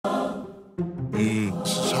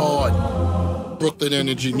Brooklyn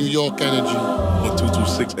energy, New York energy.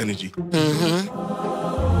 1226 energy.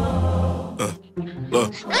 Look.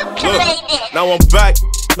 Now I'm back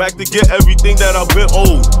to get everything that I've been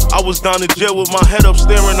owed. I was down in jail with my head up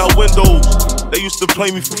staring out windows. They used to play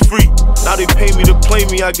me for free, now they pay me to play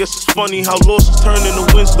me. I guess it's funny how losses turn into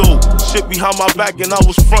wins though. Shit behind my back and I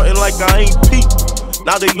was frontin' like I ain't peep.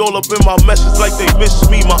 Now they all up in my message like they miss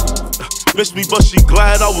me. Miss me, but she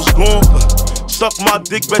glad I was gone. Suck my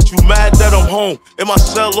dick, bet you mad that I'm home. In my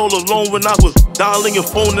cell all alone when I was dialing your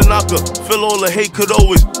phone, and I could feel all the hate, could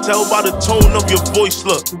always tell by the tone of your voice.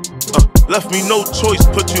 Look, left me no choice,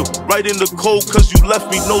 put you right in the cold, cause you left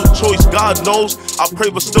me no choice. God knows, I pray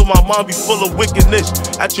but still my mind be full of wickedness.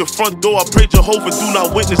 At your front door I pray Jehovah do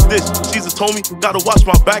not witness this. Jesus told me, gotta watch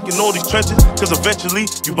my back in all these trenches, cause eventually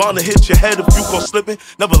you bound to hit your head if you go slipping.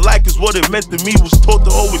 Never lack is what it meant to me, was taught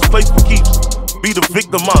to always play for keeps. Be the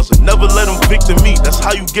victimizer, never let them victim me, that's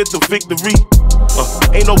how you get the victory.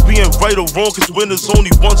 Ain't no being right or wrong, cause winners only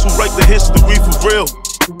ones who write the history for real.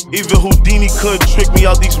 Even Houdini couldn't trick me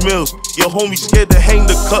out these mills. Your homie scared to hang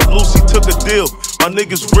the cut loose, he took a deal. My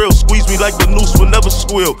niggas real, squeeze me like the noose will never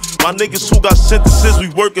squeal. My niggas who got sentences, we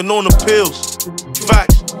working on the pills.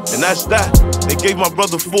 Facts, and that's that. They gave my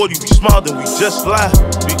brother 40, we smiled and we just laughed.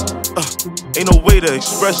 Ain't no way to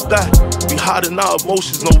express that. We hiding our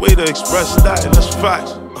emotions, no way to express that, and that's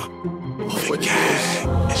facts. Move it, gang.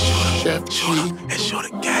 Sheff G. It's shorter,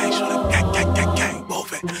 gang. Shorter, gang.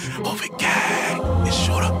 Move it, gang. It's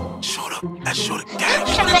shorter. That's shorter,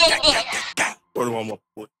 gang. Word on my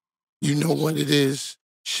boy. You know what it is.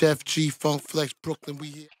 Sheff G, Funk Flex, Brooklyn, we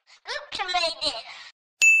here.